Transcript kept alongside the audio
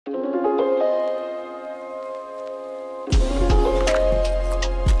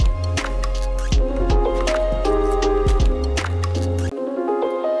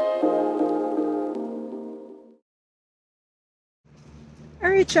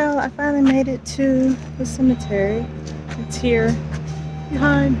Alright y'all, I finally made it to the cemetery. It's here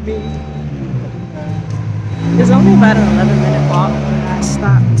behind me. It's only about an 11-minute walk, but I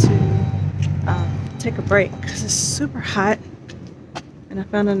stopped to take a break because it's super hot. And I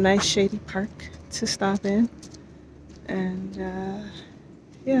found a nice shady park to stop in. And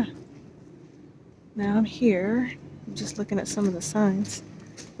yeah, now I'm here. I'm just looking at some of the signs.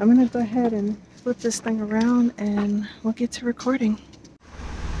 I'm gonna go ahead and flip this thing around and we'll get to recording.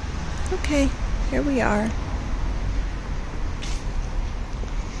 Okay, here we are.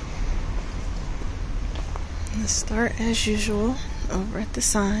 Let's start as usual over at the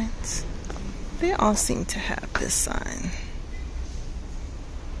signs. They all seem to have this sign.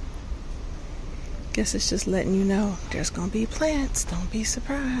 Guess it's just letting you know there's gonna be plants. Don't be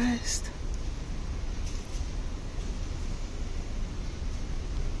surprised.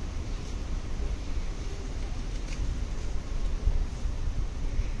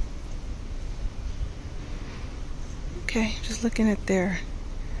 Okay, just looking at their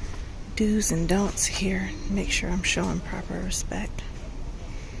do's and don'ts here. Make sure I'm showing proper respect.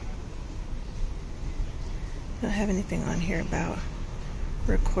 I don't have anything on here about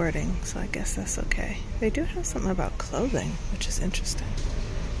recording, so I guess that's okay. They do have something about clothing, which is interesting.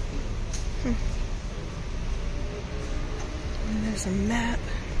 And there's a map.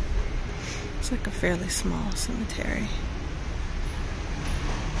 It's like a fairly small cemetery.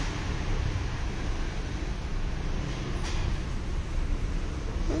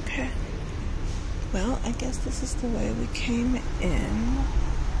 Okay. Well, I guess this is the way we came in.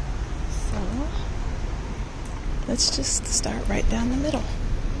 So let's just start right down the middle.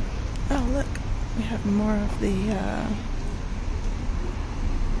 Oh, look, we have more of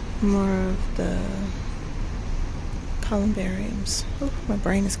the columbariums. Oh, my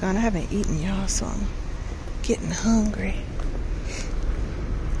brain is gone. I haven't eaten, y'all, so I'm getting hungry.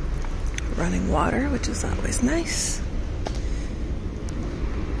 Running water, which is always nice.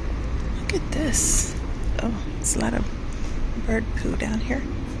 Look at this. Oh, it's a lot of bird poo down here.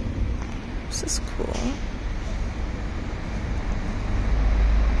 This is cool.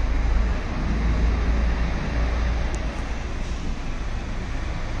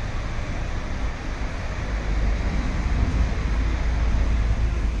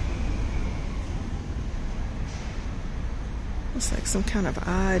 It's like some kind of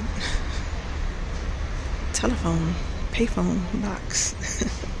odd telephone, payphone box.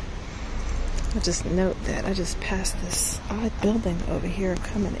 I'll just note that I just passed this odd building over here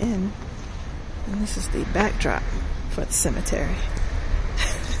coming in, and this is the backdrop for the cemetery.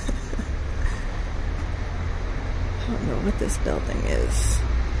 I don't know what this building is.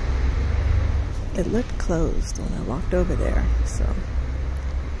 It looked closed when I walked over there, so.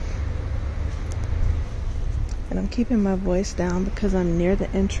 And I'm keeping my voice down because I'm near the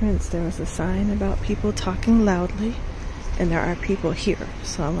entrance. There was a sign about people talking loudly, and there are people here,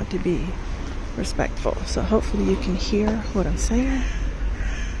 so I want to be respectful. So hopefully you can hear what I'm saying.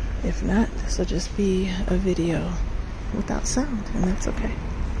 If not, this will just be a video without sound, and that's okay.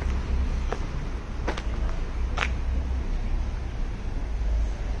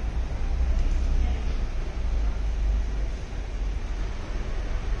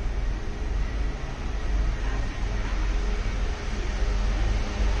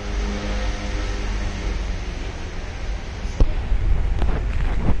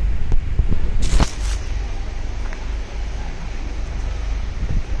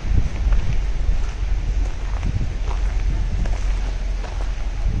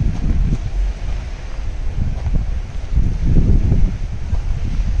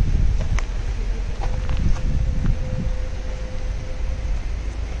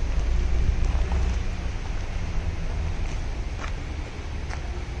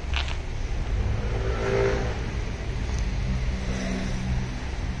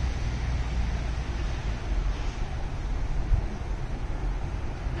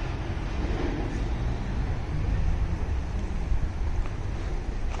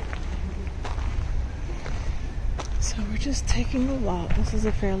 So we're just taking a walk. This is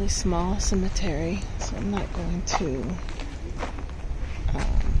a fairly small cemetery, so I'm not going to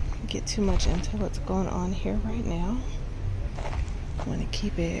get too much into what's going on here right now. I want to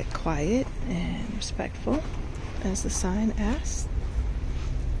keep it quiet and respectful, as the sign asks.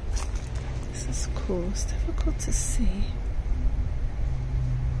 This is cool. It's difficult to see.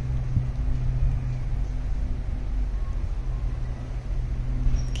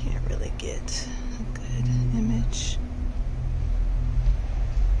 Can't really get a good image.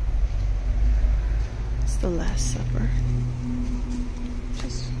 It's the Last Supper.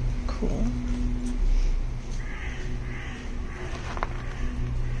 Just cool.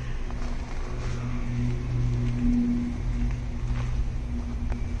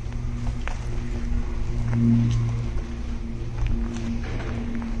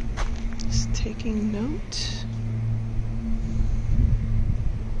 out.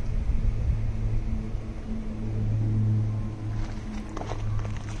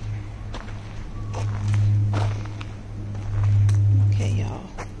 Okay, y'all.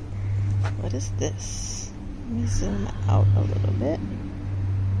 What is this? Let me zoom out a little bit.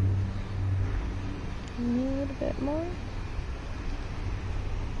 A little bit more.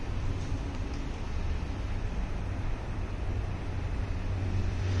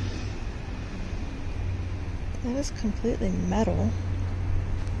 That is completely metal.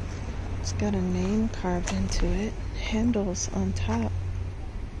 It's got a name carved into it. Handles on top.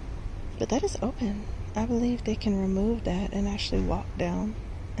 But that is open. I believe they can remove that and actually walk down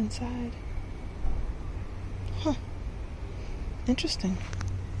inside. Huh. Interesting.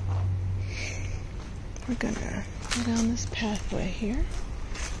 We're gonna go down this pathway here.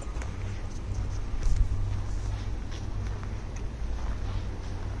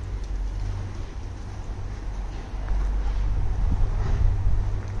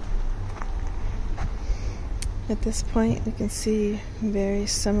 At this point, we can see very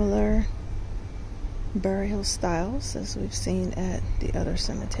similar burial styles as we've seen at the other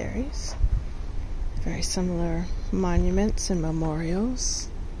cemeteries. Very similar monuments and memorials.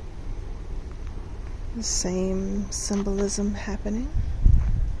 The same symbolism happening.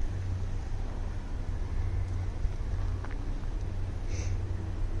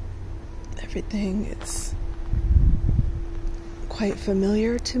 Everything is quite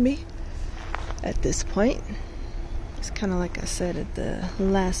familiar to me at this point. It's kind of like I said at the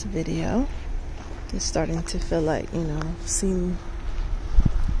last video. It's starting to feel like, you know,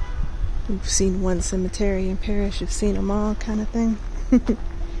 you've seen one cemetery in Paris, you've seen them all kind of thing.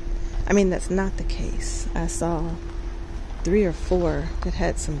 I mean, that's not the case. I saw 3 or 4 that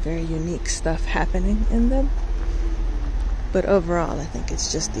had some very unique stuff happening in them. But overall, I think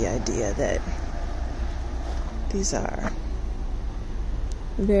it's just the idea that these are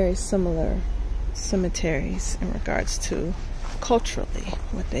very similar cemeteries in regards to culturally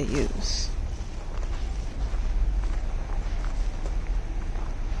what they use.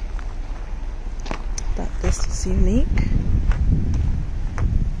 Thought this was unique.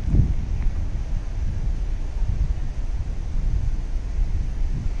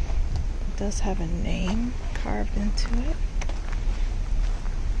 It does have a name carved into it.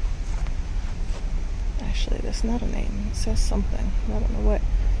 Actually, that's not a name. It says something. I don't know what.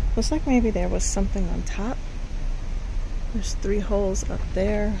 Looks like maybe there was something on top. There's 3 holes up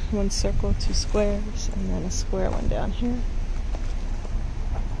there, 1 circle, 2 squares, and then a square one down here.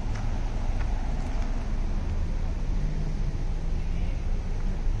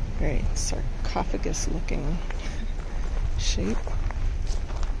 Very sarcophagus looking shape.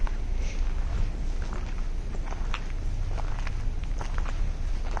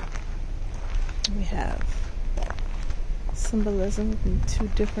 We have symbolism in 2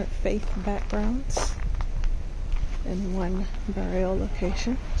 different faith backgrounds in one burial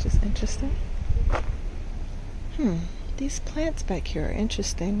location, which is interesting. These plants back here are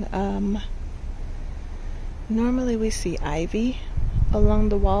interesting. Normally we see ivy along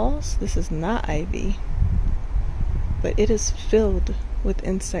the walls. This is not ivy, but it is filled with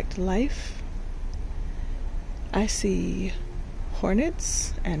insect life. I see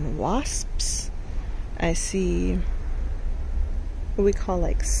hornets and wasps. I see what we call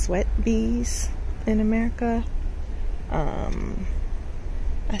like sweat bees in America.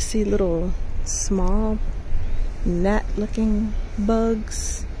 I see little small gnat looking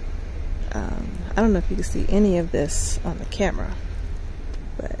bugs. I don't know if you can see any of this on the camera,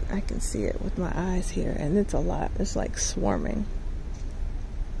 but I can see it with my eyes here, and it's a lot. It's like swarming.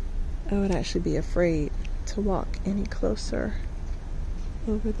 I would actually be afraid to walk any closer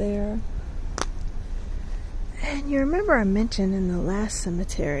over there. And you remember I mentioned in the last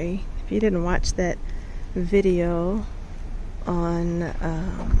cemetery, if you didn't watch that video on, I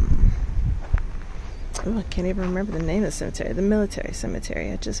can't even remember the name of the cemetery, the military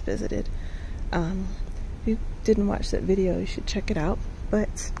cemetery I just visited. If you didn't watch that video, you should check it out.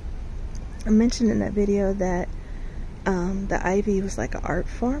 But I mentioned in that video that the ivy was like an art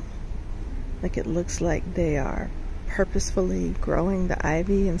form. Like it looks like they are purposefully growing the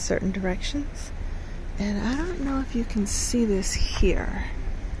ivy in certain directions. And I don't know if you can see this here,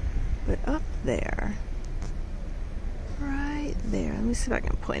 but up there, right there, let me see if I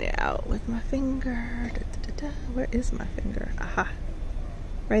can point it out with my finger. Where is my finger? Aha,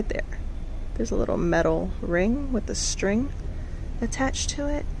 right there. There's a little metal ring with a string attached to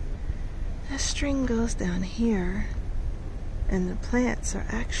it. That string goes down here, and the plants are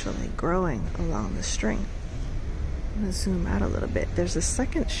actually growing along the string. I'm gonna zoom out a little bit. There's a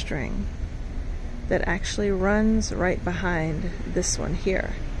second string that actually runs right behind this one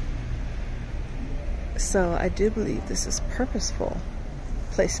here. So I do believe this is purposeful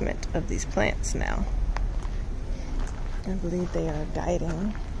placement of these plants now. I believe they are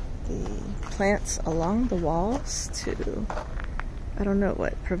guiding the plants along the walls to, I don't know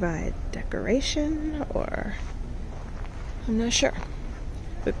what, provide decoration, or I'm not sure.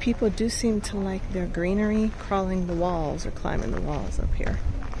 But people do seem to like their greenery crawling the walls or climbing the walls up here.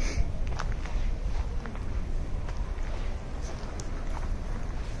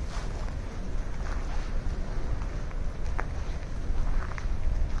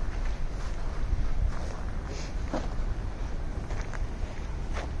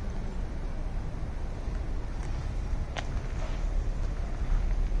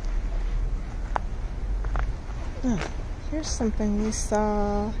 Oh, here's something we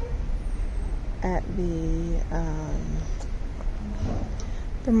saw at the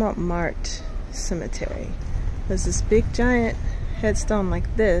Grenelle Cemetery. There's this big giant headstone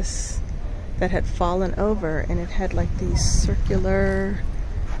like this that had fallen over, and it had like these circular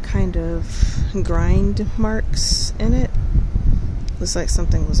kind of grind marks in it. Looks like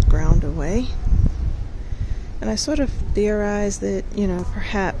something was ground away. And I sort of theorized that, you know,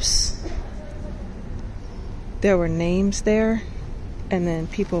 perhaps there were names there, and then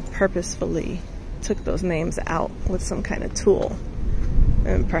people purposefully took those names out with some kind of tool,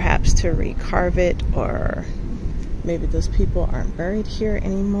 and perhaps to recarve it, or maybe those people aren't buried here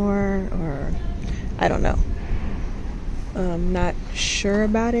anymore, or I don't know. I'm not sure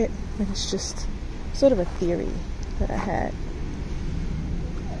about it, but it's just sort of a theory that I had.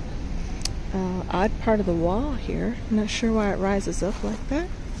 Odd part of the wall here. I'm not sure why it rises up like that.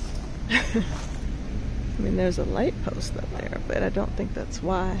 I mean, there's a light post up there, but I don't think that's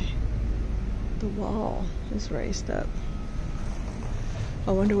why the wall is raised up.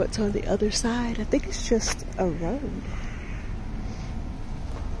 I wonder what's on the other side. I think it's just a road.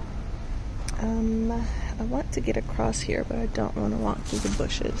 I want to get across here, but I don't want to walk through the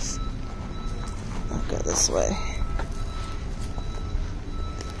bushes. I'll go this way.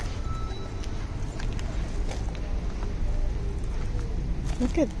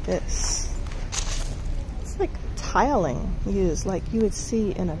 Look at this. It's like tiling used like you would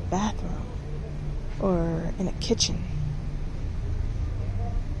see in a bathroom or in a kitchen.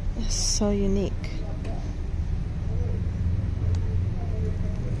 It's so unique.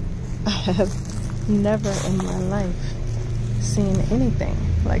 I have never in my life seen anything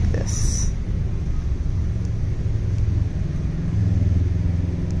like this.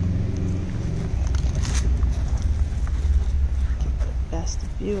 Get the best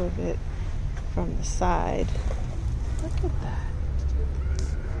view of it from the side. Look at that.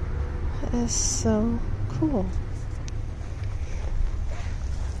 That is so cool.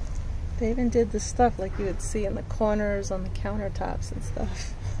 They even did the stuff like you would see in the corners on the countertops and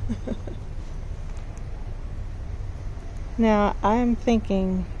stuff. Now, I'm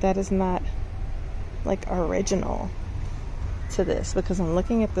thinking that is not like original to this, because I'm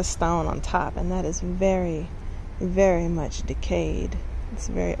looking at the stone on top, and that is very, very much decayed. It's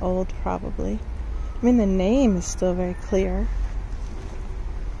very old, probably. I mean, the name is still very clear.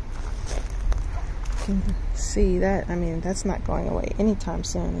 You can see that. I mean, that's not going away anytime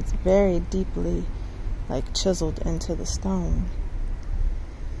soon. It's very deeply, like, chiseled into the stone.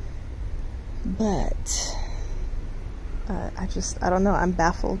 But I don't know. I'm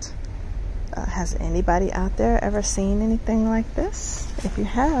baffled. Has anybody out there ever seen anything like this? If you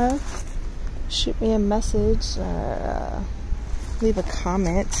have, shoot me a message, leave a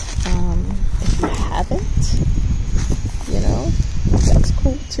comment. If you haven't, you know, that's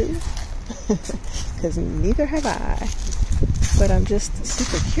cool too. Because neither have I. But I'm just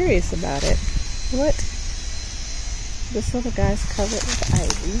super curious about it. What? This little guy's covered with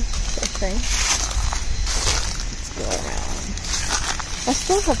ivy, I think. Let's go around. I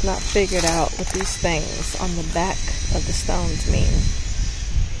still have not figured out what these things on the back of the stones mean.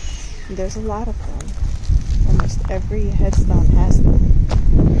 There's a lot of them. Almost every headstone has them.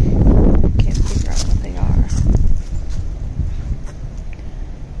 I can't figure out what they are.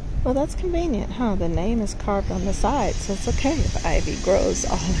 Well, that's convenient, huh? The name is carved on the side, so it's okay if ivy grows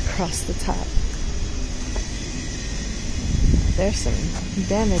all across the top. There's some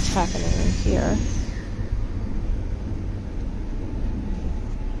damage happening in here.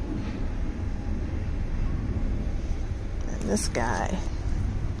 And this guy,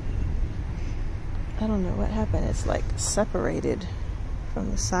 I don't know what happened. It's like separated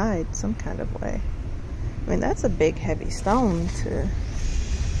from the side some kind of way. I mean, that's a big heavy stone to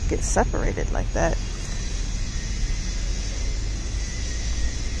get separated like that.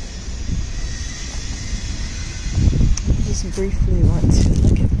 just briefly want to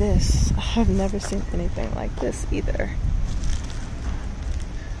look at this. I've never seen anything like this either.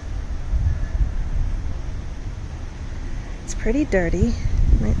 It's pretty dirty.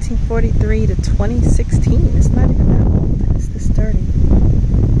 1943 to 2016. It's not even that old. It's this dirty.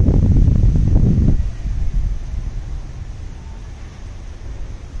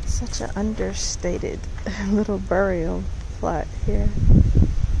 Such an understated little burial plot here.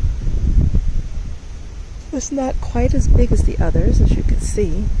 It's not quite as big as the others, as you can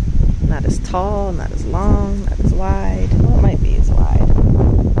see. Not as tall, not as long, not as wide. Well, it might be as wide.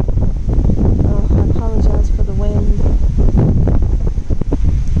 Oh, I apologize for the wind.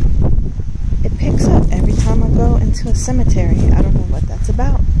 It picks up every time I go into a cemetery. I don't know what that's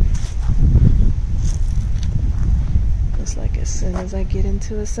about. It's like as soon as I get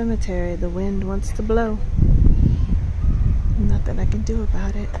into a cemetery, the wind wants to blow. Nothing I can do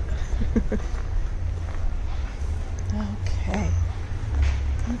about it. Okay,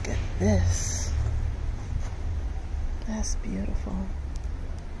 look at this. That's beautiful.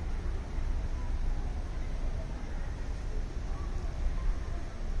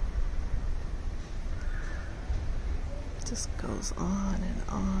 Just goes on and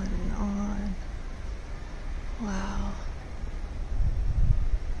on and on. Wow.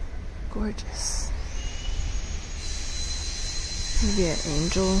 Gorgeous. Maybe an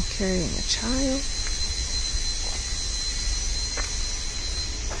angel carrying a child.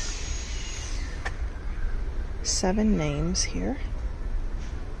 Seven names here.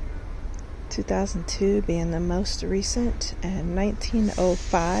 2002 being the most recent, and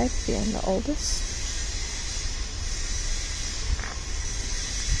 1905 being the oldest.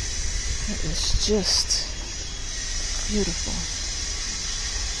 It is just beautiful.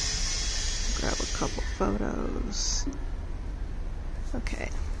 Grab a couple photos. Okay,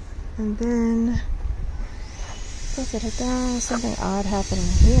 and then something odd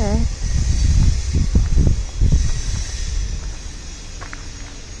happening here.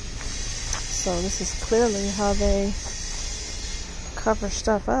 So this is clearly how they cover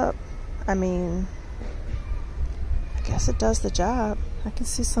stuff up. I mean, I guess it does the job. I can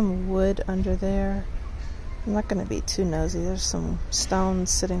see some wood under there. I'm not going to be too nosy. There's some stones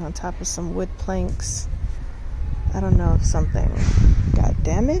sitting on top of some wood planks. I don't know if something got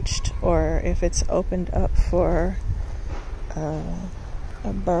damaged or if it's opened up for a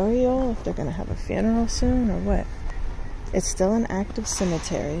burial, if they're going to have a funeral soon or what. It's still an active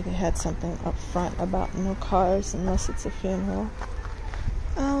cemetery. They had something up front about no cars unless it's a funeral.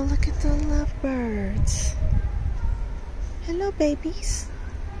 Oh, look at the lovebirds. Hello, babies.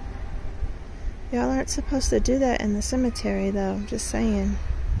 Y'all aren't supposed to do that in the cemetery, though. I'm just saying.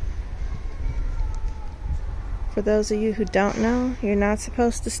 For those of you who don't know, you're not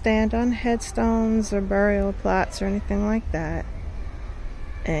supposed to stand on headstones or burial plots or anything like that.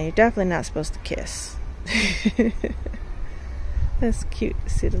 And you're definitely not supposed to kiss. That's cute to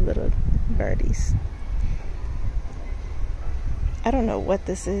see the little birdies. I don't know what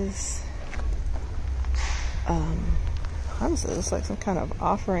this is. Honestly, it's like some kind of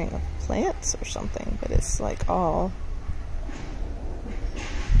offering of plants or something, but it's like all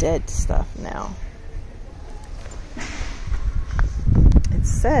dead stuff now. It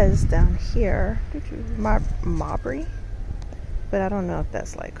says down here, Mabry, but I don't know if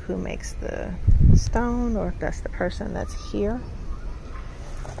that's like who makes the stone or if that's the person that's here.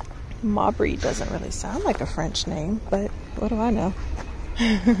 Mabry doesn't really sound like a French name, but what do I know?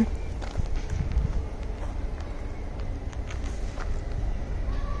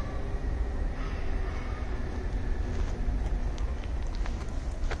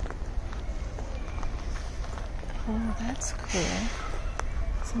 Oh, that's cool.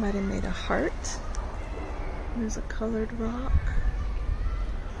 Somebody made a heart. There's a colored rock.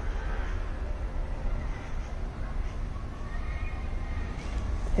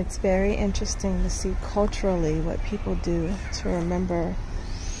 It's very interesting to see culturally what people do to remember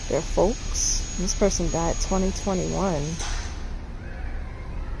their folks. This person died 2021.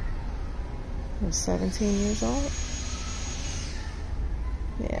 He was 17 years old.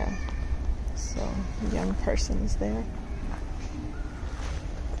 Yeah. So, a young person is there.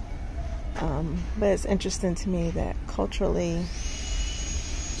 But it's interesting to me that culturally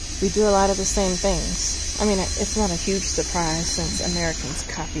we do a lot of the same things. I mean, it's not a huge surprise since Americans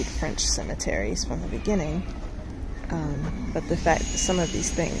copied French cemeteries from the beginning. But the fact that some of these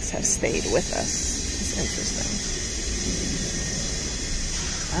things have stayed with us is interesting.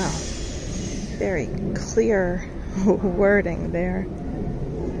 Wow. Very clear wording there.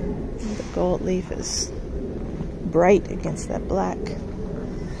 The gold leaf is bright against that black.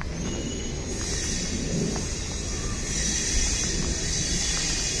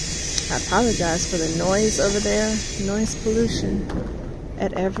 I apologize for the noise over there. Noise pollution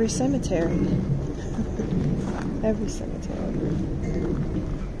at every cemetery. Every cemetery.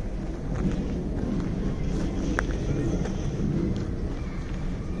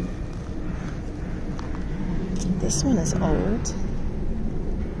 This one is old.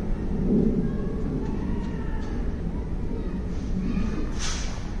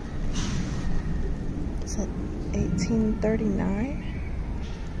 Is that 1839?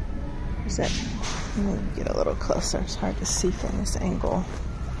 Or is that, let me get a little closer. It's hard to see from this angle.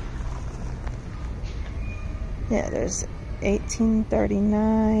 Yeah, there's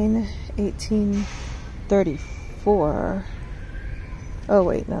 1839, 1834. Oh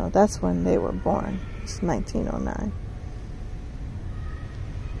wait, no, that's when they were born. It's 1909.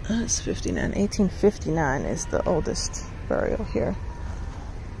 It's 59. 1859 is the oldest burial here.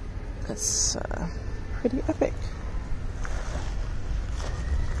 That's pretty epic.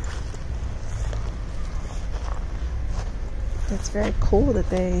 It's very cool that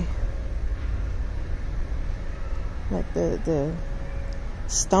they, like the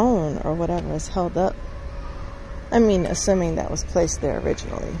stone or whatever is held up. I mean, assuming that was placed there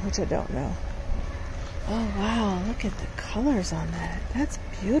originally, which I don't know. Oh wow, look at the colors on that. That's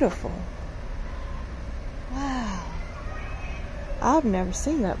beautiful. Wow. I've never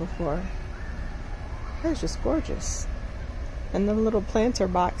seen that before. That's just gorgeous. And the little planter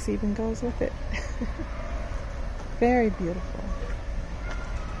box even goes with it. Very beautiful.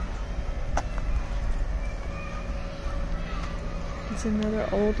 It's another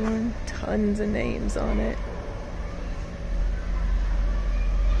old one. Tons of names on it.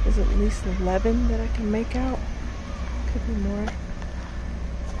 There's at least 11 that I can make out. Could be more.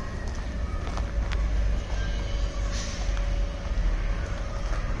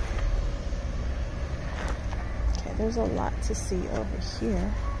 Okay, there's a lot to see over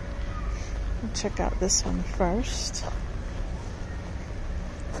here. I'll check out this one first.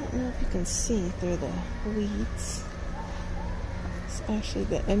 I don't know if you can see through the weeds, especially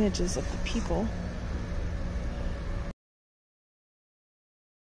the images of the people.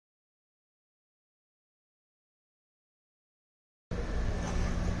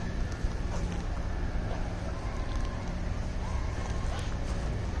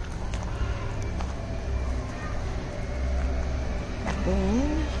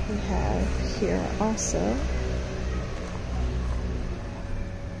 Then we have here also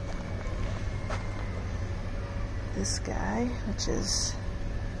this guy, which is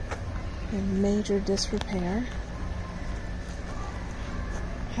in major disrepair.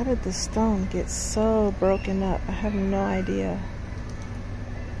 How did the stone get so broken up? I have no idea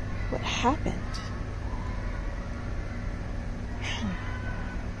what happened.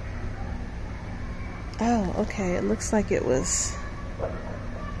 Oh, okay, it looks like it was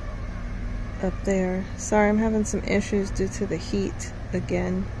up there. Sorry, I'm having some issues due to the heat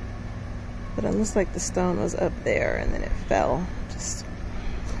again. But it looks like the stone was up there and then it fell. Just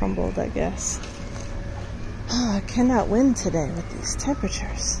crumbled, I guess. Oh, I cannot win today with these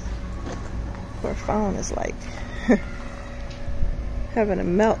temperatures. Poor phone is like having a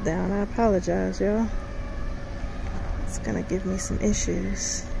meltdown. I apologize, y'all. It's gonna give me some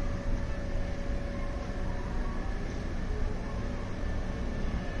issues.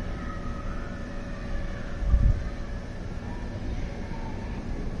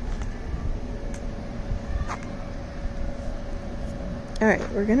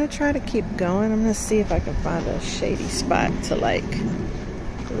 Alright, we're gonna try to keep going. I'm gonna see if I can find a shady spot to like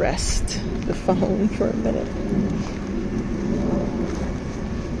rest the phone for a minute.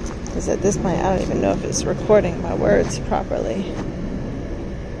 Because at this point I don't even know if it's recording my words properly.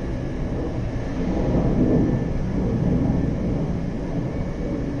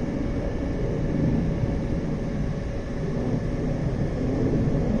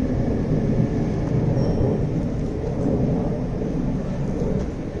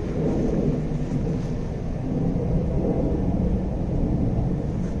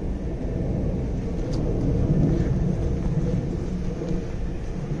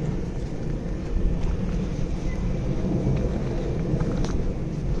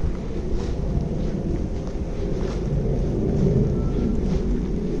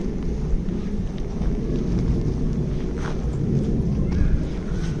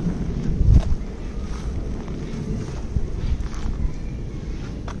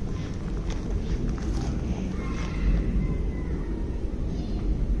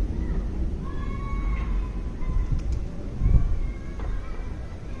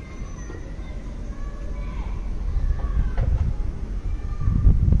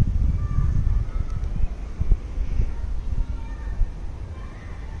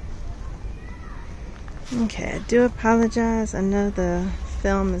 Okay, I do apologize. I know the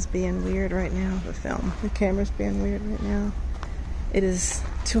film is being weird right now. The camera's being weird right now. It is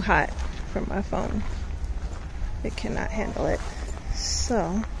too hot for my phone. It cannot handle it.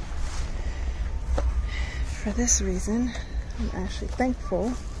 So, for this reason, I'm actually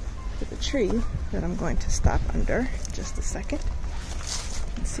thankful for the tree that I'm going to stop under just a second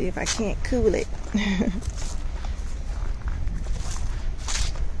and see if I can't cool it.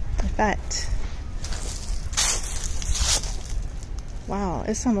 In fact, wow,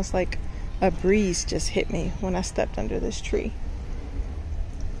 it's almost like a breeze just hit me when I stepped under this tree.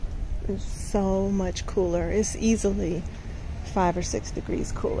 It's so much cooler. It's easily 5 or 6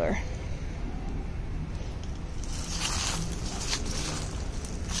 degrees cooler.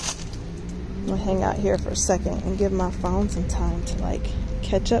 I'm gonna hang out here for a second and give my phone some time to like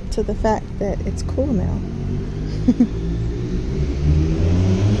catch up to the fact that it's cool now.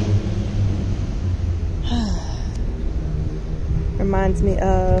 Reminds me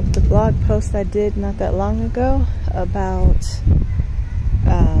of the blog post I did not that long ago about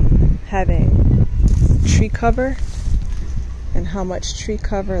having tree cover and how much tree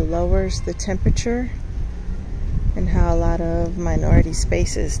cover lowers the temperature, and how a lot of minority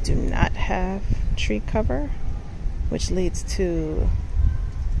spaces do not have tree cover, which leads to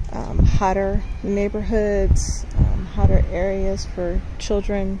hotter neighborhoods, hotter areas for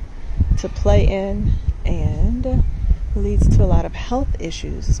children to play in, and leads to a lot of health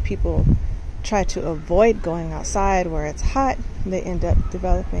issues as people try to avoid going outside where it's hot. They end up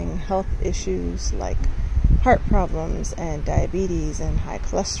developing health issues like heart problems and diabetes and high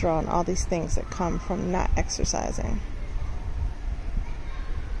cholesterol and all these things that come from not exercising.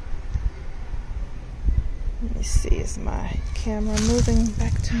 Let me see, is my camera moving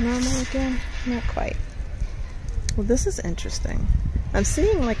back to normal again? Not quite. Well, this is interesting. I'm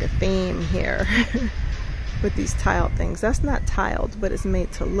seeing like a theme here with these tile things. That's not tiled, but it's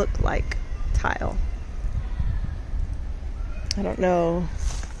made to look like tile. I don't know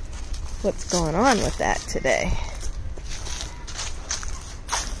what's going on with that today.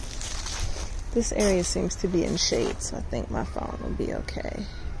 This area seems to be in shade, so I think my phone will be okay.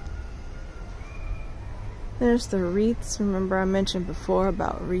 There's the wreaths. Remember I mentioned before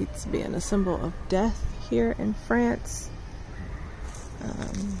about wreaths being a symbol of death here in France.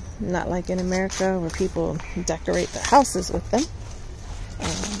 Not like in America where people decorate their houses with them.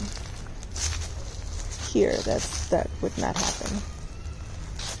 Here, that would not happen.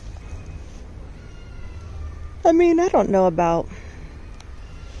 I mean, I don't know about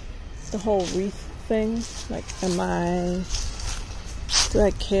the whole wreath thing. Like, do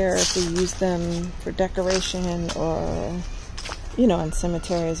I care if we use them for decoration or, you know, in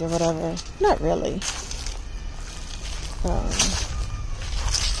cemeteries or whatever? Not really.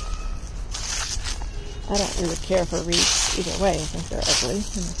 I don't really care for wreaths either way. I think they're ugly, and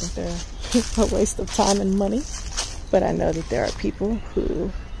I think they're a waste of time and money. But I know that there are people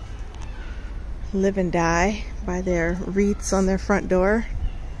who live and die by their wreaths on their front door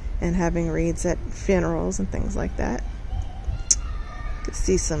and having wreaths at funerals and things like that. You can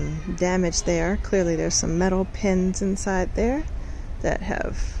see some damage there. Clearly there's some metal pins inside there that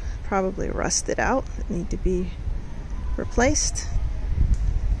have probably rusted out, that need to be replaced.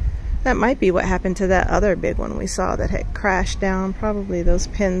 That might be what happened to that other big one we saw that had crashed down. Probably those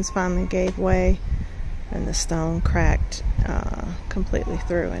pins finally gave way and the stone cracked completely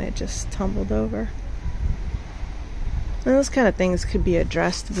through and it just tumbled over. And those kind of things could be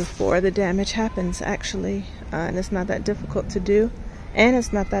addressed before the damage happens, actually. And it's not that difficult to do. And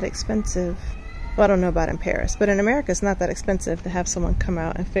it's not that expensive. Well, I don't know about in Paris, but in America it's not that expensive to have someone come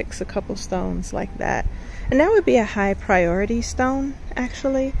out and fix a couple stones like that. And that would be a high priority stone,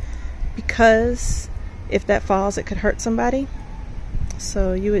 actually, because if that falls, it could hurt somebody.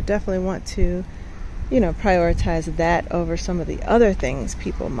 So you would definitely want to, you know, prioritize that over some of the other things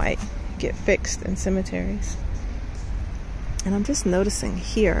people might get fixed in cemeteries. And I'm just noticing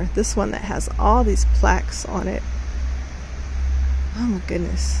here, this one that has all these plaques on it. Oh my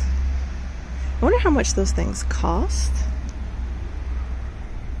goodness. I wonder how much those things cost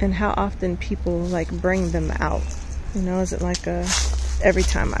and how often people like bring them out. You know, is it like a every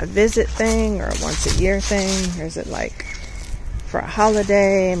time I visit thing or a once a year thing, or is it like for a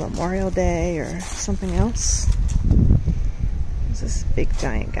holiday, Memorial Day, or something else? There's this big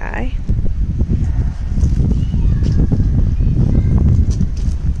giant guy.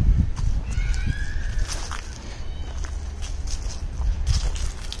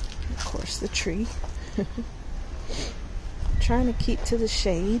 Of course, the tree. Trying to keep to the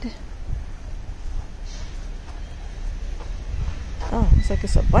shade. Oh, looks like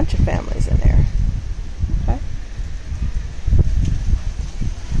it's a bunch of families in there.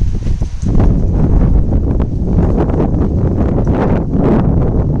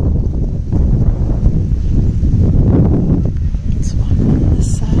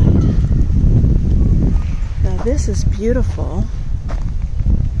 this is beautiful.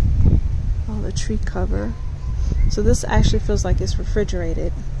 All the tree cover. So this actually feels like it's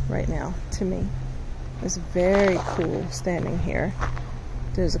refrigerated right now to me. It's very cool standing here.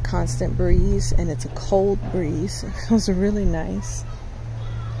 There's a constant breeze, and it's a cold breeze. It feels really nice.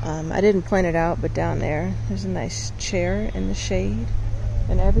 I didn't point it out, but down there's a nice chair in the shade.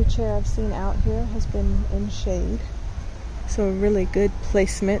 And every chair I've seen out here has been in shade. So a really good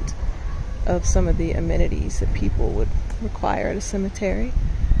placement of some of the amenities that people would require at a cemetery.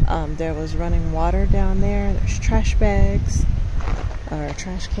 There was running water down there. There's trash bags, or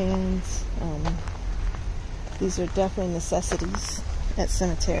trash cans. These are definitely necessities at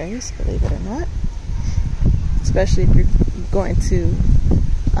cemeteries, believe it or not. Especially if you're going to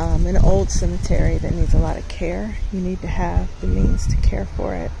an old cemetery that needs a lot of care. You need to have the means to care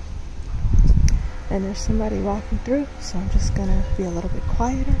for it. And there's somebody walking through, so I'm just gonna be a little bit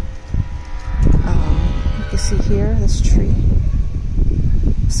quieter. You can see here this tree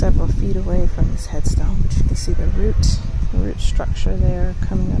several feet away from this headstone, but you can see the root structure there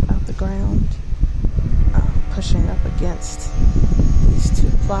coming up out the ground, pushing up against these two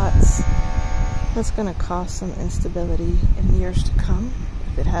plots. That's going to cause some instability in years to come,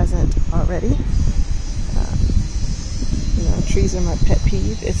 if it hasn't already. Trees are my pet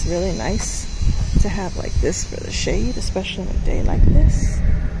peeve. It's really nice to have like this for the shade, especially on a day like this.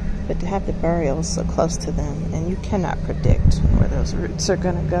 But to have the burials so close to them, and you cannot predict where those roots are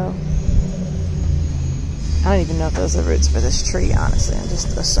going to go. I don't even know if those are roots for this tree, honestly. I'm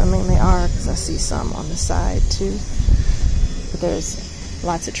just assuming they are because I see some on the side too. But there's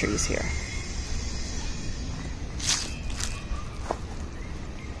lots of trees here.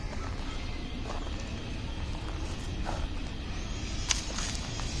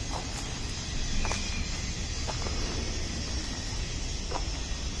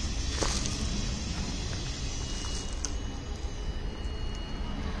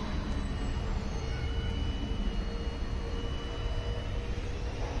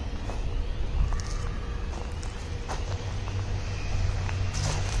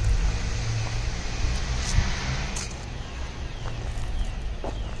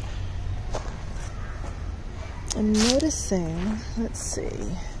 I'm noticing, let's see,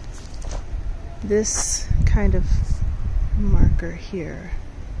 this kind of marker here.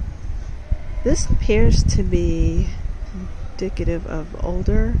 This appears to be indicative of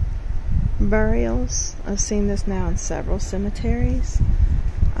older burials. I've seen this now in several cemeteries.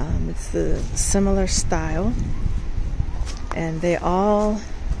 It's the similar style, and they all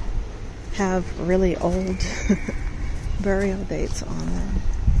have really old burial dates on them.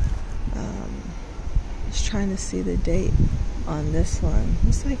 Just trying to see the date on this one.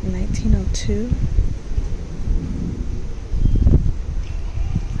 It's like 1902.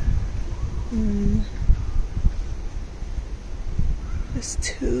 There's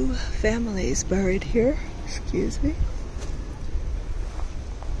two families buried here. Excuse me.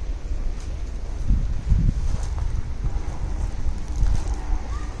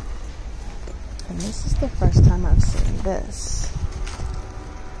 And this is the first time I've seen this.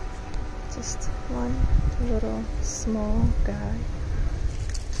 Just one little small guy.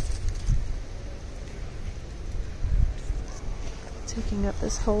 Taking up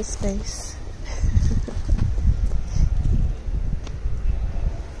this whole space.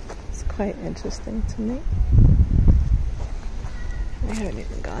 It's quite interesting to me. We haven't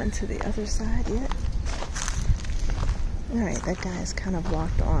even gone to the other side yet. Alright, that guy's kind of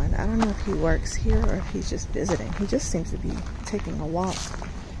walked on. I don't know if he works here or if he's just visiting. He just seems to be taking a walk,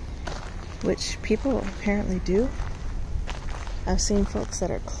 which people apparently do. I've seen folks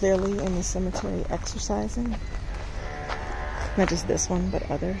that are clearly in the cemetery exercising. Not just this one, but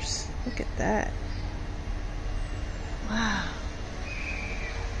others. Look at that. Wow.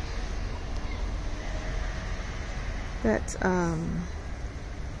 That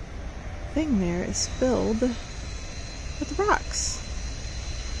thing there is filled with rocks.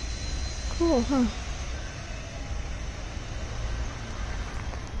 Cool, huh?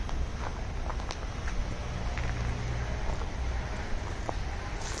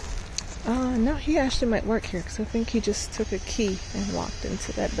 No, he actually might work here because I think he just took a key and walked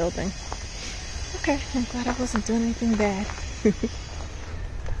into that building. Okay, I'm glad I wasn't doing anything bad.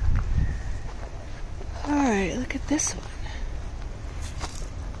 Alright, look at this one.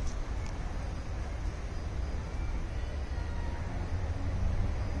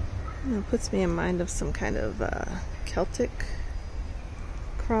 It puts me in mind of some kind of Celtic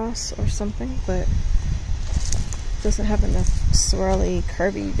cross or something, but doesn't have enough swirly,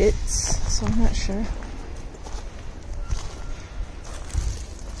 curvy bits, so I'm not sure.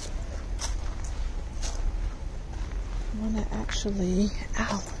 want to actually,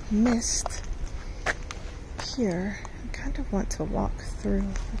 ow, missed here. I kind of want to walk through.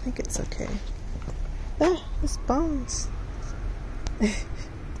 I think it's okay. Ah, it's bones.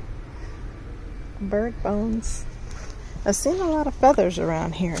 Bird bones. I've seen a lot of feathers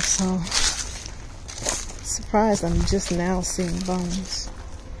around here, so surprised I'm just now seeing bones.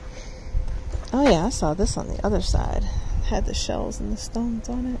 Oh yeah, I saw this on the other side. It had the shells and the stones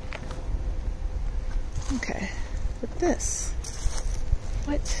on it. Okay, but this,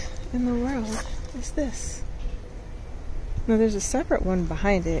 what in the world is this? Now there's a separate one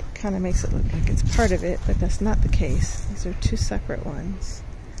behind it. Kind of makes it look like it's part of it, but that's not the case. These are two separate ones.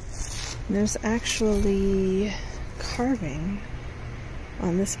 And there's actually carving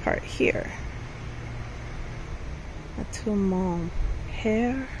on this part here. À tout mon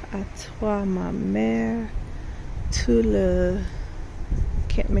père, à toi ma mère, tout le...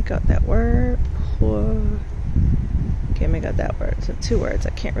 Can't make out that word. Can't make out that word. So two words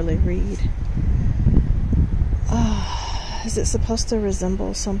I can't really read. Is it supposed to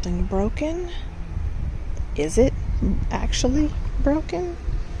resemble something broken? Is it actually broken?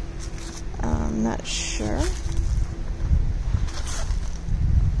 I'm not sure.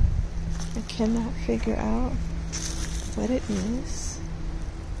 I cannot figure out what it is.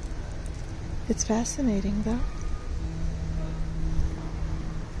 It's fascinating though.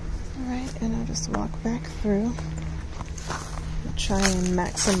 Alright, and I'll just walk back through and try and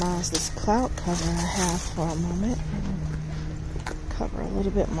maximize this cloud cover I have for a moment and cover a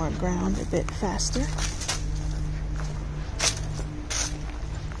little bit more ground a bit faster.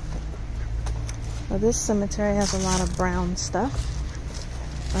 Well, this cemetery has a lot of brown stuff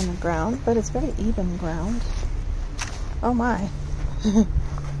on the ground, but it's very even ground. Oh my.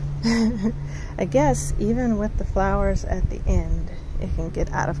 I guess even with the flowers at the end, it can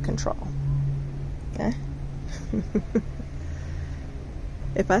get out of control. Okay?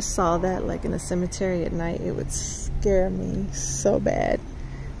 If I saw that like in a cemetery at night, it would scare me so bad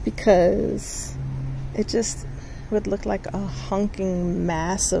because it just would look like a honking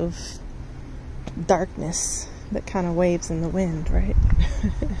mass of darkness that kind of waves in the wind, right?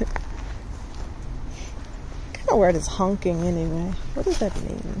 What kind of word is honking anyway? What does that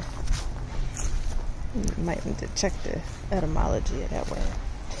mean? You might need to check the etymology of that word.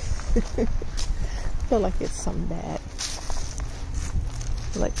 I feel like it's something bad.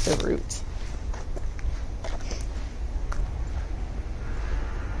 Like the root.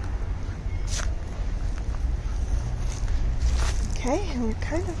 Okay, and we're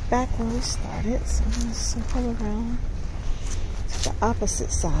kind of back where we started, so I'm going to circle around to the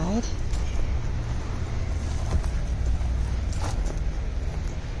opposite side.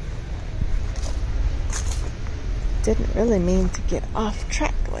 Didn't really mean to get off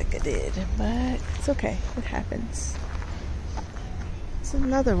track like I did, but it's okay, it happens. It's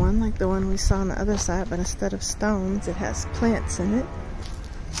another one like the one we saw on the other side, but instead of stones, it has plants in it.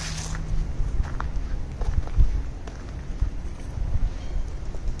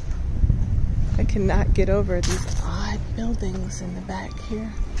 I cannot get over these odd buildings in the back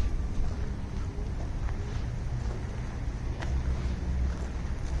here.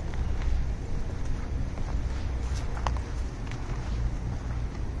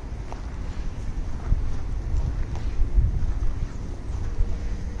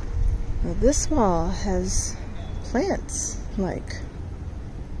 Now this wall has plants, like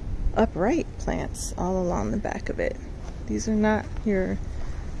upright plants all along the back of it. These are not your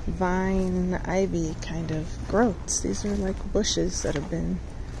vine, ivy kind of growths. These are like bushes that have been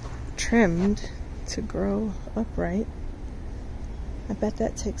trimmed to grow upright. I bet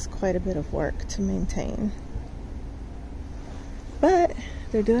that takes quite a bit of work to maintain. But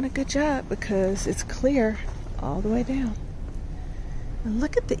they're doing a good job because it's clear all the way down. And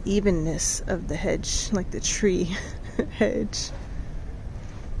look at the evenness of the hedge, like the tree hedge.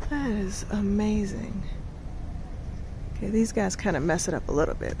 That is amazing. Okay, these guys kind of mess it up a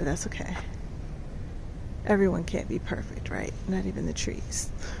little bit, but that's okay. Everyone can't be perfect, right? Not even the trees.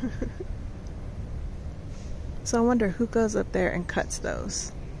 So I wonder who goes up there and cuts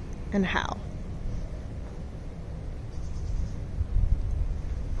those, and how.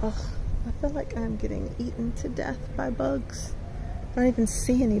 Ugh, I feel like I'm getting eaten to death by bugs. I don't even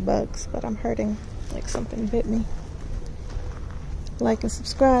see any bugs, but I'm hurting like something bit me. Like and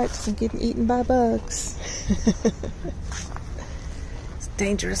subscribe because I'm getting eaten by bugs. It's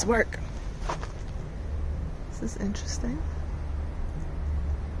dangerous work. This is interesting.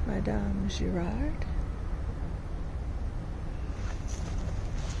 Madame Girard.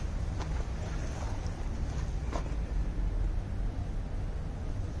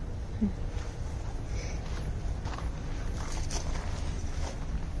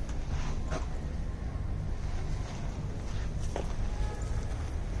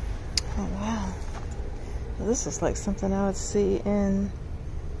 this is like something I would see in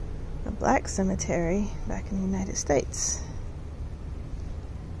a black cemetery back in the United States.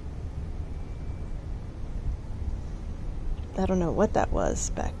 I don't know what that was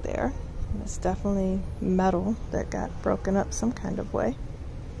back there. It's definitely metal that got broken up some kind of way.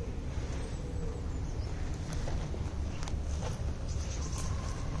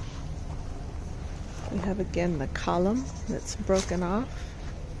 We have again the column that's broken off.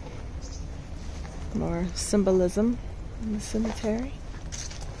 More symbolism in the cemetery.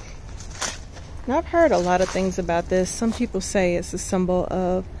 Now I've heard a lot of things about this. Some people say it's a symbol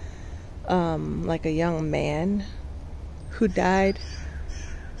of like a young man who died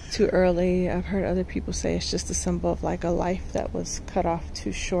too early. I've heard other people say it's just a symbol of like a life that was cut off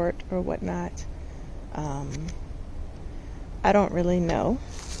too short or whatnot. I don't really know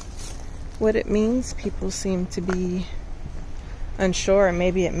what it means. People seem to be unsure, and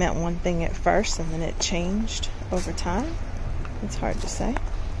maybe it meant one thing at first and then it changed over time. It's hard to say.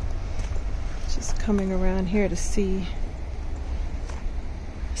 Just coming around here to see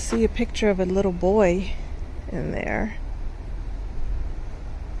a picture of a little boy in there.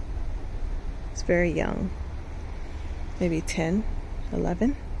 It's very young, maybe 10,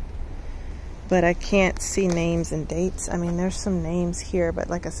 11. But I can't see names and dates. I mean, there's some names here, but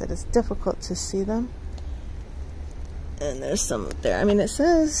like I said, it's difficult to see them. And there's some up there. I mean, it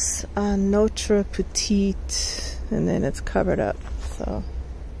says Notre Petite, and then it's covered up. So,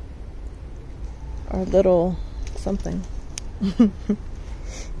 our little something.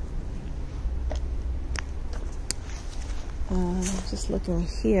 Just looking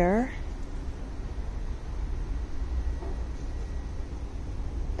here.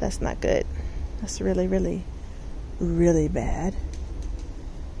 That's not good. That's really, really, really bad.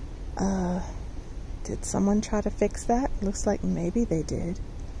 Did someone try to fix that? Looks like maybe they did.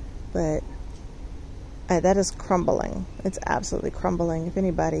 But that is crumbling. It's absolutely crumbling. If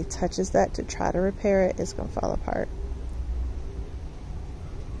anybody touches that to try to repair it, it's going to fall apart.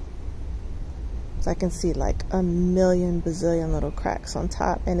 So I can see like a million bazillion little cracks on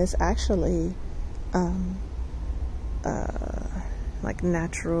top. And it's actually like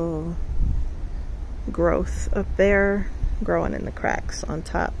natural growth up there growing in the cracks on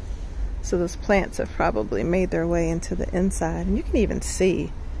top. So those plants have probably made their way into the inside, and you can even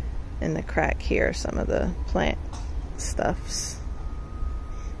see in the crack here some of the plant stuffs.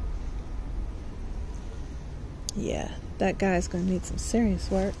 Yeah, that guy's gonna need some serious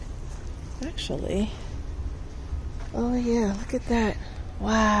work. Actually, oh yeah, look at that.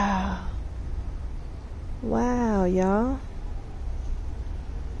 Wow. Wow, y'all.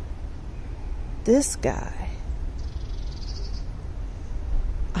 This guy,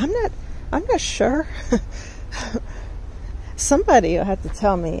 I'm not sure. Somebody will have to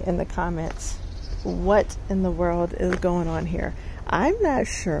tell me in the comments what in the world is going on here. I'm not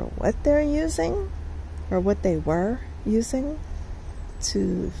sure what they're using or what they were using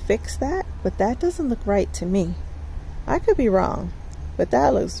to fix that, but that doesn't look right to me. I could be wrong, but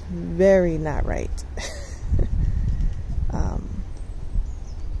that looks very not right.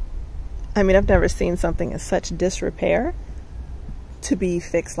 I mean, I've never seen something in such disrepair to be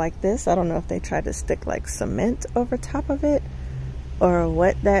fixed like this. I don't know if they tried to stick like cement over top of it or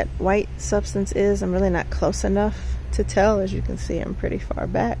what that white substance is. I'm really not close enough to tell. As you can see, I'm pretty far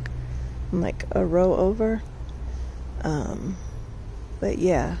back. I'm like a row over. But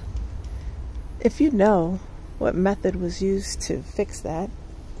yeah, if you know what method was used to fix that,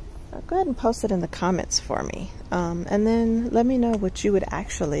 go ahead and post it in the comments for me. And then let me know what you would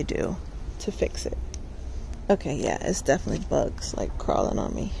actually do to fix it. Okay, yeah, it's definitely bugs like crawling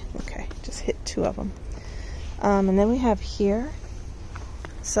on me. Okay, just hit 2 of them. And then we have here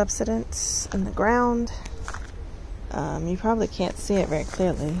subsidence in the ground. You probably can't see it very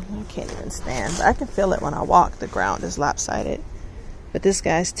clearly. I can't even stand, but I can feel it when I walk. The ground is lopsided, but this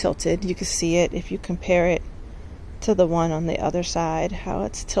guy's tilted. You can see it if you compare it to the one on the other side, how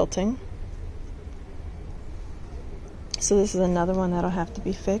it's tilting. So this is another one that'll have to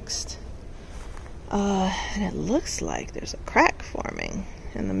be fixed. And it looks like there's a crack forming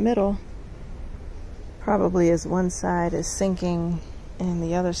in the middle. Probably as one side is sinking and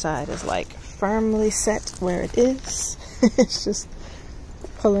the other side is like firmly set where it is. It's just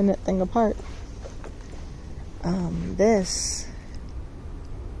pulling that thing apart. This.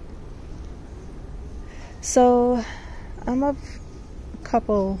 So I'm of a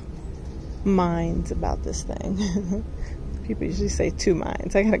couple minds about this thing. People usually say 2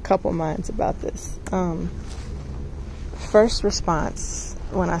 minds. I got a couple minds about this. First response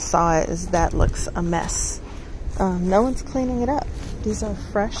when I saw it is that looks a mess. No one's cleaning it up. These are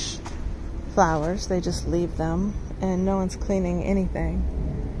fresh flowers. They just leave them, and no one's cleaning anything.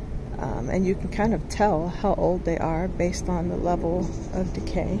 And you can kind of tell how old they are based on the level of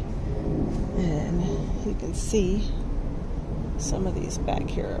decay. And you can see some of these back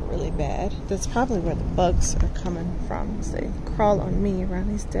here are really bad. That's probably where the bugs are coming from, because they crawl on me around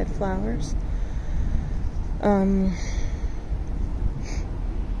these dead flowers. The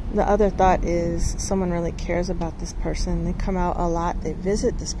other thought is someone really cares about this person. They come out a lot. They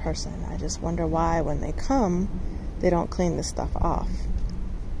visit this person. I just wonder why when they come, they don't clean this stuff off.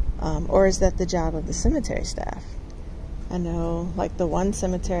 Or is that the job of the cemetery staff? I know, like the one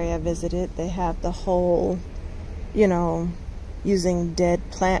cemetery I visited, they have the whole, you know, using dead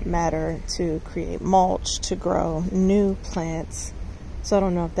plant matter to create mulch to grow new plants. So I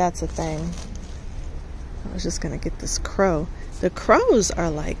don't know if that's a thing. I was just going to get this crow. The crows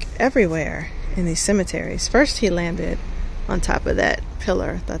are like everywhere in these cemeteries. First he landed on top of that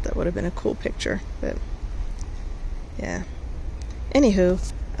pillar. I thought that would have been a cool picture, but yeah.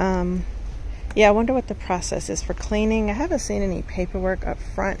 Anywho, yeah, I wonder what the process is for cleaning. I haven't seen any paperwork up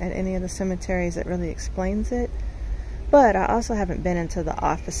front at any of the cemeteries that really explains it. But I also haven't been into the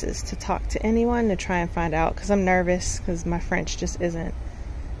offices to talk to anyone to try and find out, because I'm nervous, because my French just isn't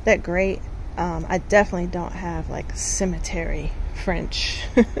that great. I definitely don't have like cemetery French.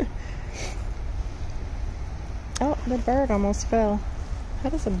 Oh, the bird almost fell. How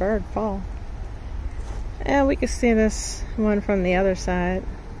does a bird fall? And we can see this one from the other side.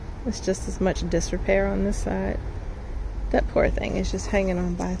 It's just as much disrepair on this side. That poor thing is just hanging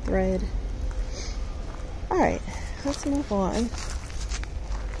on by a thread. Alright, let's move on.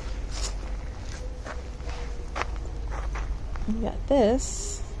 We got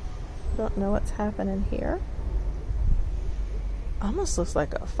this. Don't know what's happening here. Almost looks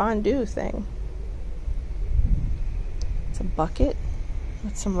like a fondue thing. It's a bucket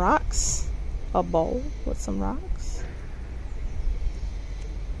with some rocks. A bowl with some rocks.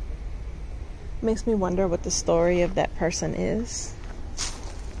 Makes me wonder what the story of that person is.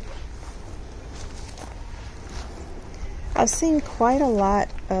 I've seen quite a lot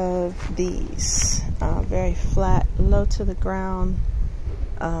of these. Very flat, low to the ground.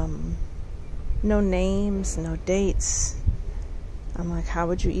 No names, no dates. I'm like, how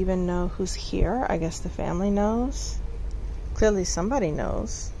would you even know who's here? I guess the family knows. Clearly somebody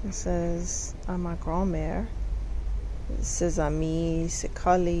knows. It says, ma grand-mère. It says, amis, ses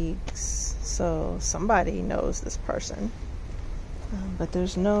collègues. So somebody knows this person. But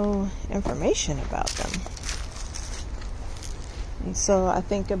there's no information about them. And so I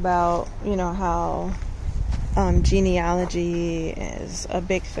think about, you know, how genealogy is a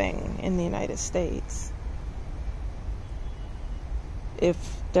big thing in the United States.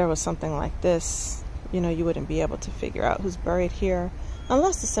 If there was something like this, you know, you wouldn't be able to figure out who's buried here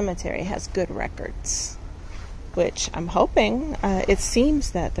unless the cemetery has good records, which I'm hoping. It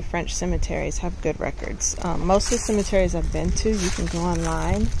seems that the French cemeteries have good records. Most of the cemeteries I've been to, you can go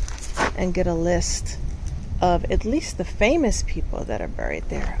online and get a list of at least the famous people that are buried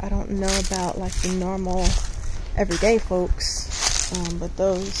there. I don't know about like the normal everyday folks, but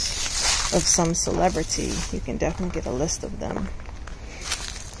those of some celebrity, you can definitely get a list of them.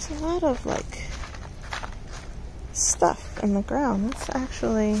 There's a lot of like stuff in the ground. That's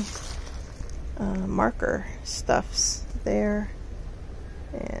actually marker stuffs there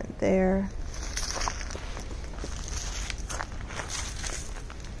and there.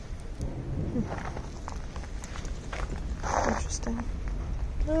 Interesting.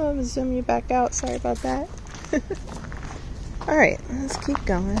 Oh, I'm gonna zoom you back out. Sorry about that. Alright, let's keep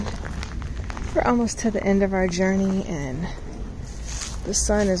going. We're almost to the end of our journey, and the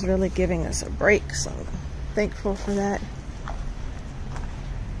sun is really giving us a break, so I'm thankful for that.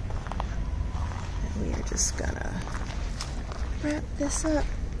 And we are just gonna wrap this up.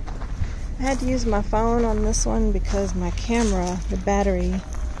 I had to use my phone on this one because my camera, the battery,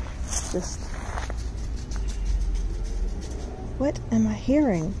 just... What am I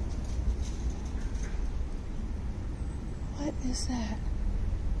hearing? What is that?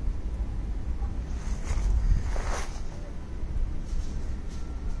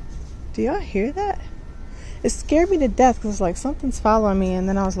 Do y'all hear that? It scared me to death because it's like something's following me, and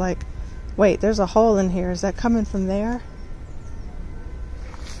then I was like, wait, there's a hole in here. Is that coming from there?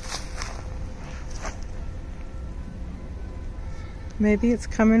 Maybe it's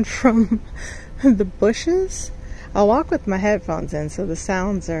coming from the bushes? I'll walk with my headphones in, so the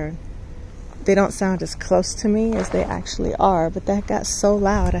sounds are, they don't sound as close to me as they actually are, but that got so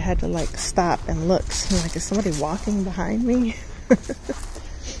loud I had to like stop and look. So I'm like, is somebody walking behind me?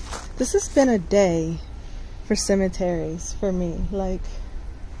 This has been a day for cemeteries for me. Like,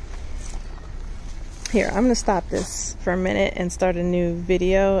 Here, I'm gonna stop this for a minute and start a new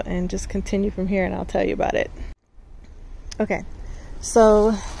video and just continue from here, and I'll tell you about it. Okay,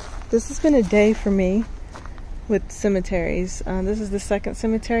 so this has been a day for me with cemeteries. This is the second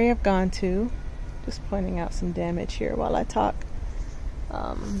cemetery I've gone to. Just pointing out some damage here while I talk.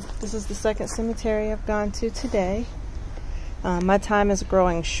 This is the second cemetery I've gone to today. My time is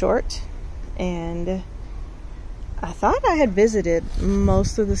growing short, and I thought I had visited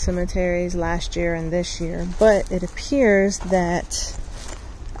most of the cemeteries last year and this year, but it appears that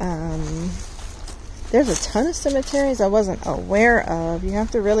there's a ton of cemeteries I wasn't aware of. You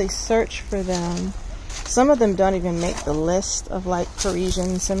have to really search for them. Some of them don't even make the list of like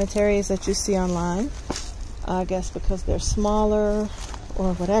Parisian cemeteries that you see online. I guess because they're smaller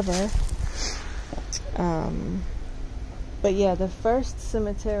or whatever. But yeah, the first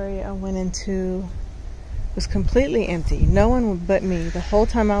cemetery I went into was completely empty. No one but me the whole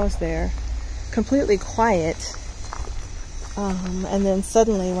time I was there. Completely quiet. And then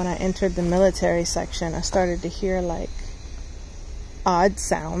suddenly when I entered the military section, I started to hear like odd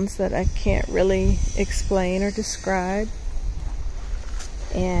sounds that I can't really explain or describe.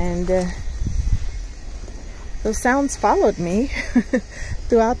 And those sounds followed me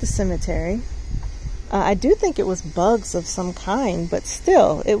throughout the cemetery. I do think it was bugs of some kind, but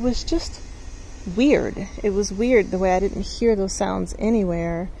still, it was just weird. It was weird the way I didn't hear those sounds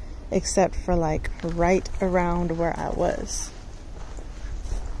anywhere except for like right around where I was.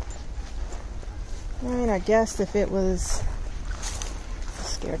 I mean, I guess if it was... I'm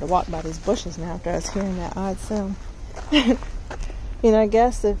scared to walk by these bushes now after I was hearing that odd sound. You know, I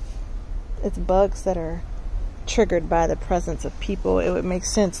guess if it's bugs that are triggered by the presence of people, it would make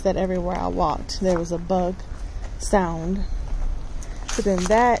sense that everywhere I walked there was a bug sound. But then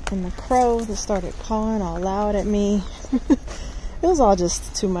that and the crow that started cawing all loud at me, it was all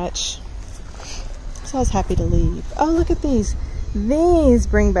just too much. So I was happy to leave. Oh, look at these. These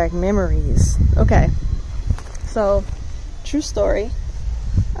bring back memories. Okay. So, true story.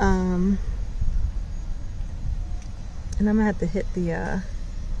 And I'm gonna have to hit the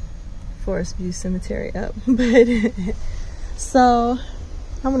Forest View Cemetery up. But so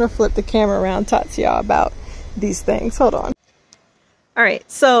I'm gonna flip the camera around and talk to y'all about these things. Hold on.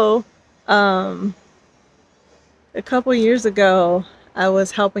 Alright, so a couple years ago I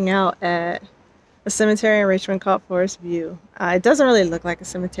was helping out at a cemetery in Richmond called Forest View. It doesn't really look like a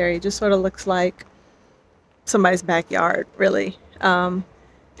cemetery, it just sort of looks like somebody's backyard, really. And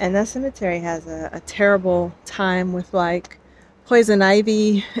that cemetery has a terrible time with like poison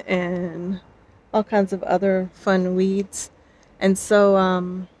ivy and all kinds of other fun weeds. And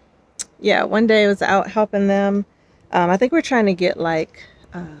so yeah, one day I was out helping them. I think we're trying to get like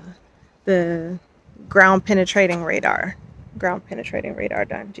the ground penetrating radar done,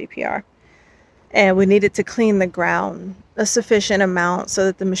 GPR. And we needed to clean the ground a sufficient amount so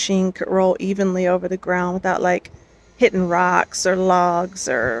that the machine could roll evenly over the ground without like hitting rocks or logs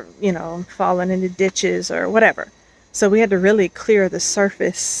or, you know, falling into ditches or whatever. So we had to really clear the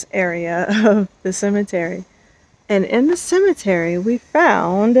surface area of the cemetery. And in the cemetery, we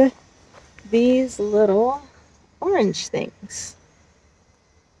found these little orange things.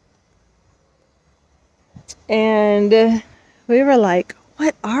 And we were like,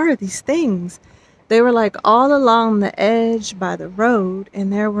 what are these things? They were like all along the edge by the road,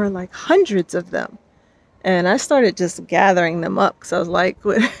 and there were like hundreds of them. And I started just gathering them up because I was like,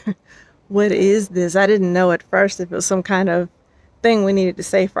 what is this? I didn't know at first if it was some kind of thing we needed to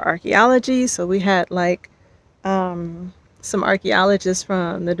save for archaeology. So we had like some archaeologists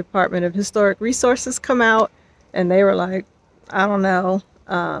from the Department of Historic Resources come out, and they were like, I don't know.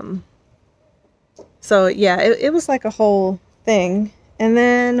 So yeah, it was like a whole thing. And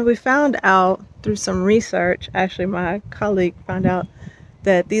then we found out through some research, actually my colleague found out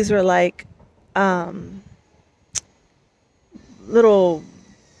that these were like little,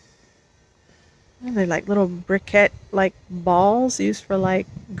 they're like little briquette like balls used for like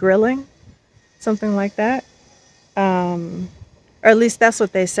grilling, something like that. Or at least that's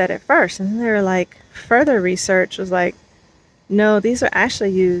what they said at first. And then they were like, further research was like, no, these are actually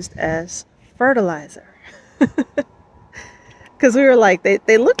used as fertilizer. Because we were like,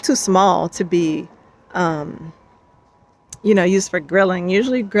 they look too small to be, you know, used for grilling.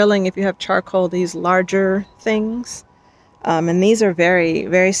 Usually grilling, if you have charcoal, they use larger things. And these are very,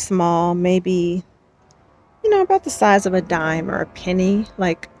 very small, maybe, you know, about the size of a dime or a penny,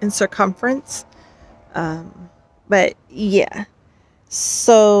 like in circumference. But yeah,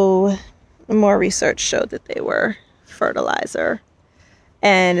 so more research showed that they were fertilizer.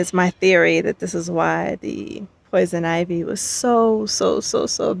 And it's my theory that this is why the poison ivy was so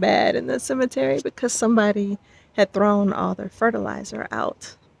bad in the cemetery because somebody had thrown all their fertilizer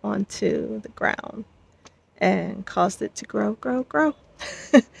out onto the ground and caused it to grow.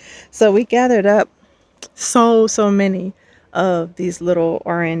 So we gathered up so many of these little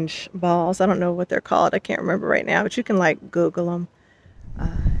orange balls. I don't know what they're called. I can't remember right now, but you can like Google them.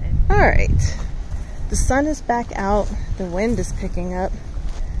 All right, the sun is back out. The wind is picking up.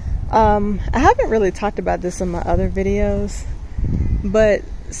 I haven't really talked about this in my other videos, but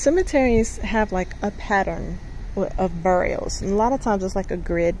cemeteries have like a pattern of burials, and a lot of times it's like a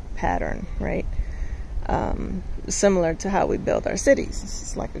grid pattern, right? Similar to how we build our cities.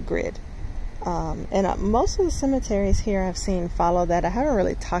 It's like a grid. And most of the cemeteries here I've seen follow that. I haven't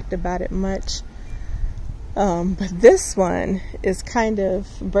really talked about it much. But this one is kind of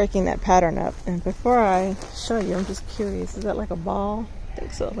breaking that pattern up. And before I show you, I'm just curious, is that like a ball? I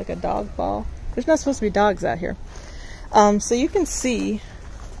think so, like a dog ball. There's not supposed to be dogs out here. So you can see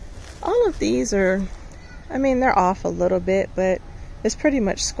all of these are, I mean, they're off a little bit, but it's pretty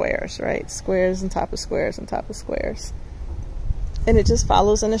much squares, right? Squares on top of squares on top of squares. And it just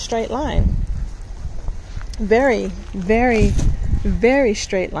follows in a straight line. Very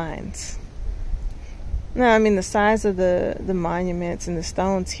straight lines. Now, I mean, the size of the monuments and the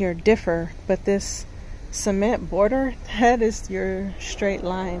stones here differ, but this cement border, that is your straight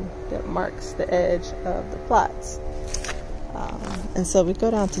line that marks the edge of the plots. And so we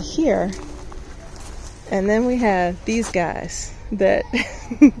go down to here, and then we have these guys that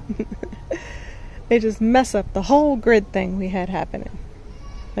they just mess up the whole grid thing we had happening.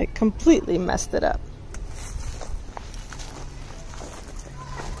 Like, completely messed it up.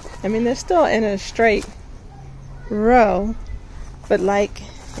 I mean, they're still in a straight row, but like,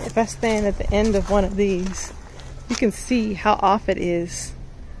 if I stand at the end of one of these, you can see how off it is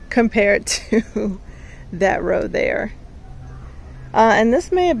compared to that row there. And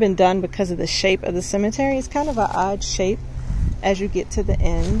this may have been done because of the shape of the cemetery. It's kind of an odd shape as you get to the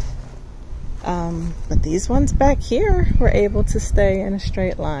end. But these ones back here were able to stay in a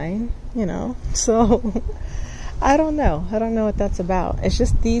straight line, you know, so I don't know what that's about. It's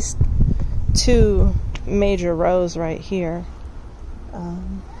just these two major rows right here.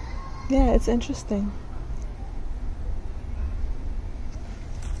 Yeah, it's interesting.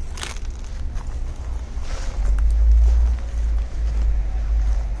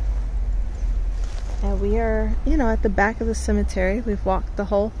 And we are, you know, at the back of the cemetery. We've walked the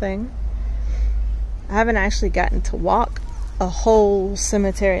whole thing. I haven't actually gotten to walk a whole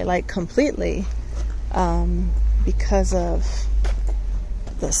cemetery like completely because of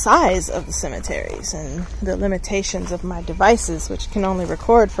the size of the cemeteries and the limitations of my devices, which can only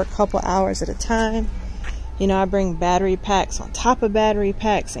record for a couple hours at a time. You know, I bring battery packs on top of battery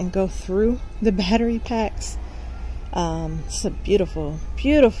packs and go through the battery packs. It's a beautiful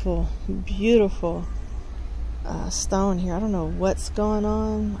stone here. I don't know what's going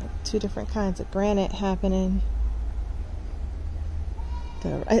on. Like two different kinds of granite happening.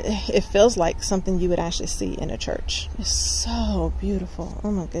 It feels like something you would actually see in a church. It's so beautiful.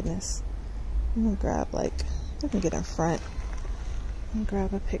 Oh my goodness. I'm gonna grab, like, I can get in front and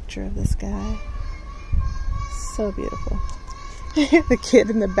grab a picture of this guy. So beautiful. The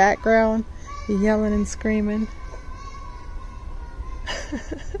kid in the background yelling and screaming.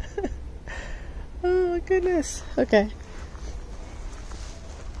 Oh my goodness. Okay.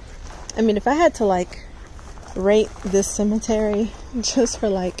 I mean, if I had to like rate this cemetery just for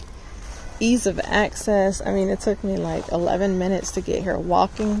like ease of access, I mean, it took me like 11 minutes to get here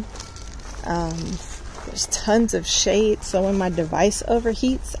walking. There's tons of shade, so when my device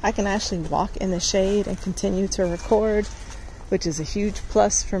overheats, I can actually walk in the shade and continue to record, which is a huge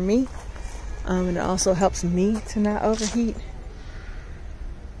plus for me. And it also helps me to not overheat.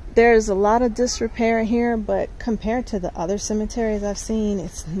 There's a lot of disrepair here, but compared to the other cemeteries I've seen,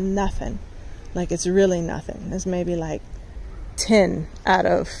 it's nothing. Like, it's really nothing. There's maybe like 10 out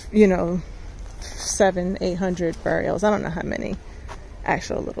of, you know, 700-800 burials. I don't know how many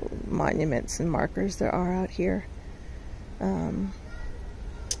actual little monuments and markers there are out here.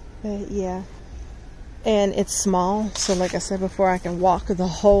 But yeah. And it's small, so like I said before, I can walk the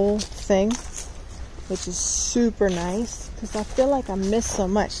whole thing, which is super nice, because I feel like I missed so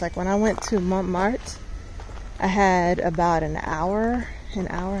much. Like when I went to Montmartre, I had about an hour and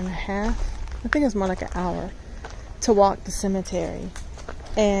a half, I think it was more like an hour, to walk the cemetery.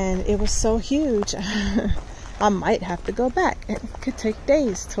 And it was so huge, I might have to go back. It could take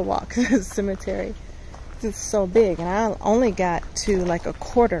days to walk the cemetery. It's so big, and I only got to like a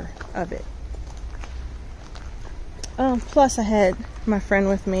quarter of it. Plus I had my friend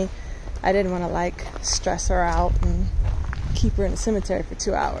with me I didn't want to like stress her out and keep her in the cemetery for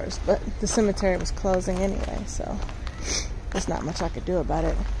 2 hours, but the cemetery was closing anyway, so there's not much I could do about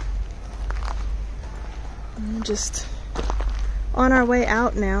it. I'm just on our way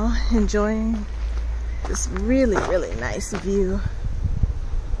out now, enjoying this really, really nice view.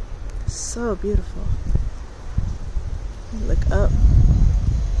 So beautiful. Look up.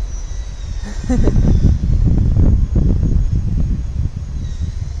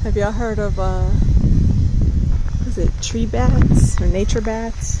 Have y'all heard of is it tree baths or nature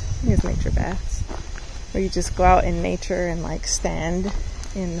baths? I think it's nature baths, where you just go out in nature and like stand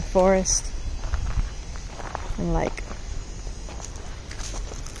in the forest and like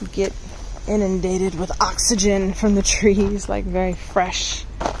get inundated with oxygen from the trees, like very fresh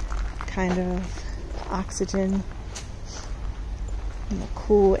kind of oxygen, and the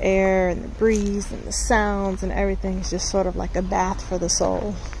cool air and the breeze and the sounds and everything is just sort of like a bath for the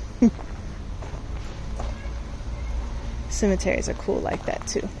soul. Cemeteries are cool like that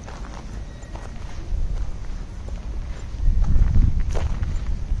too.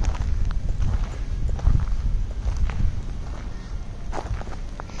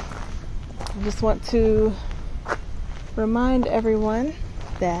 I just want to remind everyone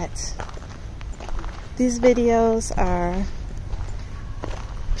that these videos are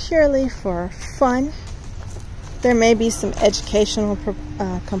purely for fun. There may be some educational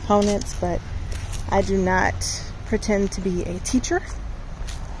components, but I do not pretend to be a teacher.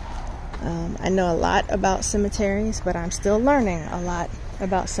 I know a lot about cemeteries, but I'm still learning a lot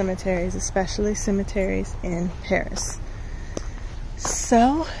about cemeteries, especially cemeteries in Paris.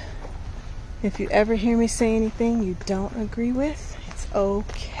 So, if you ever hear me say anything you don't agree with, it's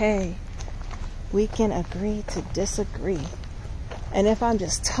okay. We can agree to disagree. And if I'm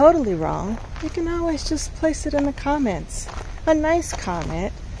just totally wrong, you can always just place it in the comments. A nice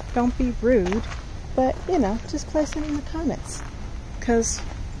comment. Don't be rude. But, you know, just place it in the comments. Because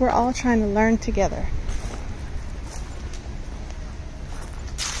we're all trying to learn together.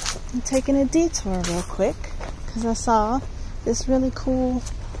 I'm taking a detour real quick because I saw this really cool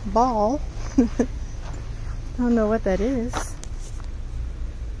ball. I don't know what that is.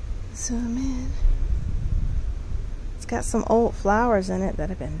 Zoom in. It's got some old flowers in it that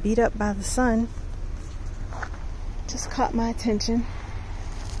have been beat up by the sun. Just caught my attention.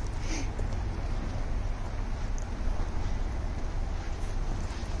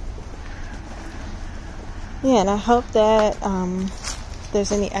 Yeah, and I hope that if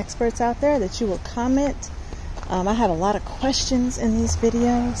there's any experts out there that you will comment. I have a lot of questions in these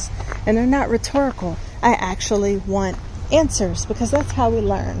videos, and they're not rhetorical. I actually want answers, because that's how we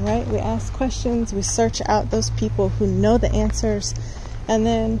learn, right? We ask questions, we search out those people who know the answers, and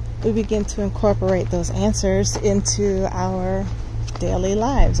then we begin to incorporate those answers into our daily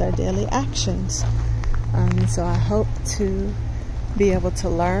lives, our daily actions. So I hope to be able to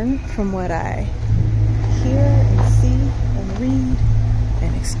learn from what I hear and see and read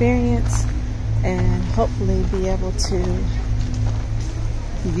and experience, and hopefully be able to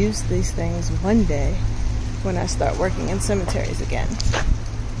use these things one day when I start working in cemeteries again.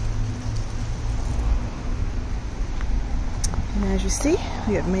 And as you see,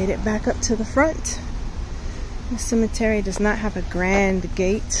 we have made it back up to the front. The cemetery does not have a grand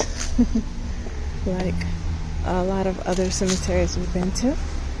gate like a lot of other cemeteries we've been to,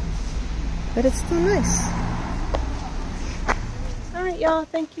 but it's still nice. Alright y'all,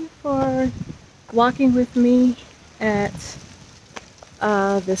 thank you for walking with me at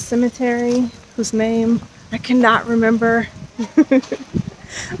the cemetery whose name I cannot remember.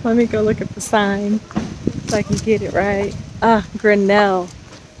 Let me go look at the sign so I can get it right. Grenelle.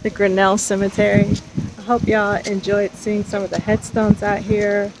 The Grenelle Cemetery. I hope y'all enjoyed seeing some of the headstones out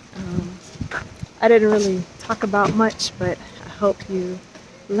here. I didn't really talk about much, but I hope you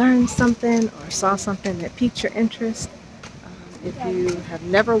learned something or saw something that piqued your interest. If you have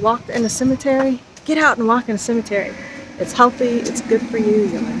never walked in a cemetery, get out and walk in a cemetery. It's healthy, it's good for you,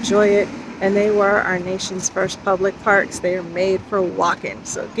 you'll enjoy it, and they were our nation's first public parks. They are made for walking,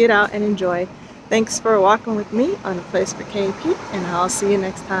 so get out and enjoy. Thanks for walking with me on A Place for KP, and I'll see you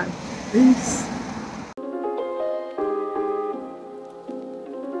next time. Peace.